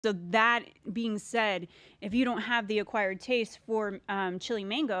So that being said, if you don't have the acquired taste for chili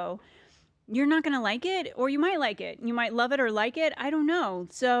mango, you're not going to like it, or you might like it. You might love it or like it. I don't know.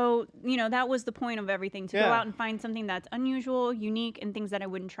 So, that was the point of everything, to go out and find something that's unusual, unique, and things that I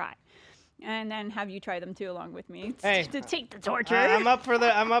wouldn't try. And then have you try them too along with me to take the torture. I'm up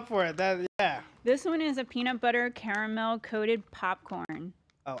for it. Yeah. This one is a peanut butter caramel coated popcorn.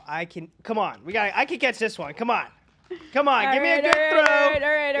 Oh, come on. I can catch this one. Come on. Give me a good throw. All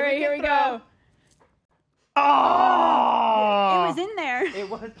right, here we go. Oh! It was in there. It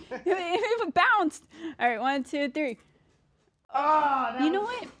was. It bounced. All right, 1, 2, 3. Oh, you know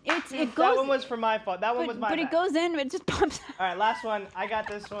what? It goes. That one was for my fault. That one was my bad. But it goes in, it just pops out. All right, last one. I got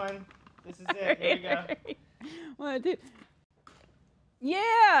this one. This is it. Here we go. Right. 1, 2.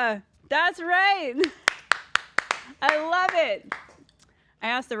 Yeah, that's right. I love it. I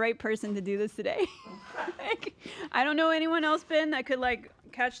asked the right person to do this today. I don't know anyone else, Ben, that could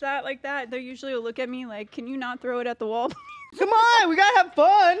catch that like that. They usually will look at me like, can you not throw it at the wall? Come on, we gotta have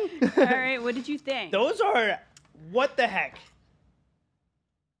fun. All right, what did you think? Those are, what the heck?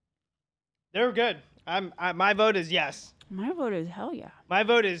 They're good. My vote is yes. My vote is hell yeah. My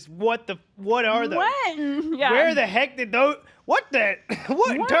vote is what are those? What? Yeah. Where the heck did those? What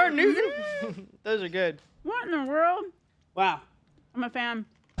in turn, Newton? Those are good. What in the world? Wow. I'm a fan.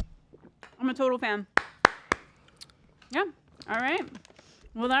 I'm a total fan. Yeah. All right.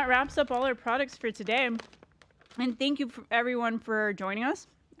 Well, that wraps up all our products for today. And thank you everyone for joining us.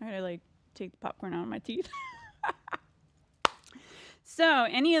 I gotta take the popcorn out of my teeth. So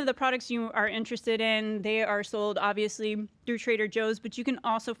any of the products you are interested in, they are sold obviously through Trader Joe's, but you can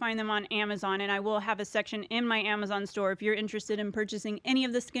also find them on Amazon. And I will have a section in my Amazon store. If you're interested in purchasing any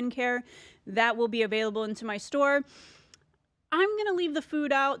of the skincare, that will be available into my store. I'm going to leave the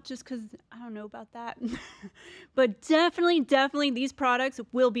food out just because I don't know about that. But definitely, these products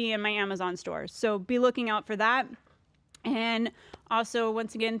will be in my Amazon store. So be looking out for that. And also,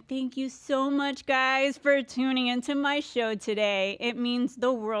 once again, thank you so much, guys, for tuning into my show today. It means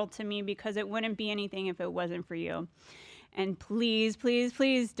the world to me because it wouldn't be anything if it wasn't for you. And please, please,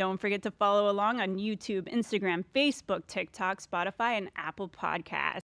 please don't forget to follow along on YouTube, Instagram, Facebook, TikTok, Spotify, and Apple Podcasts.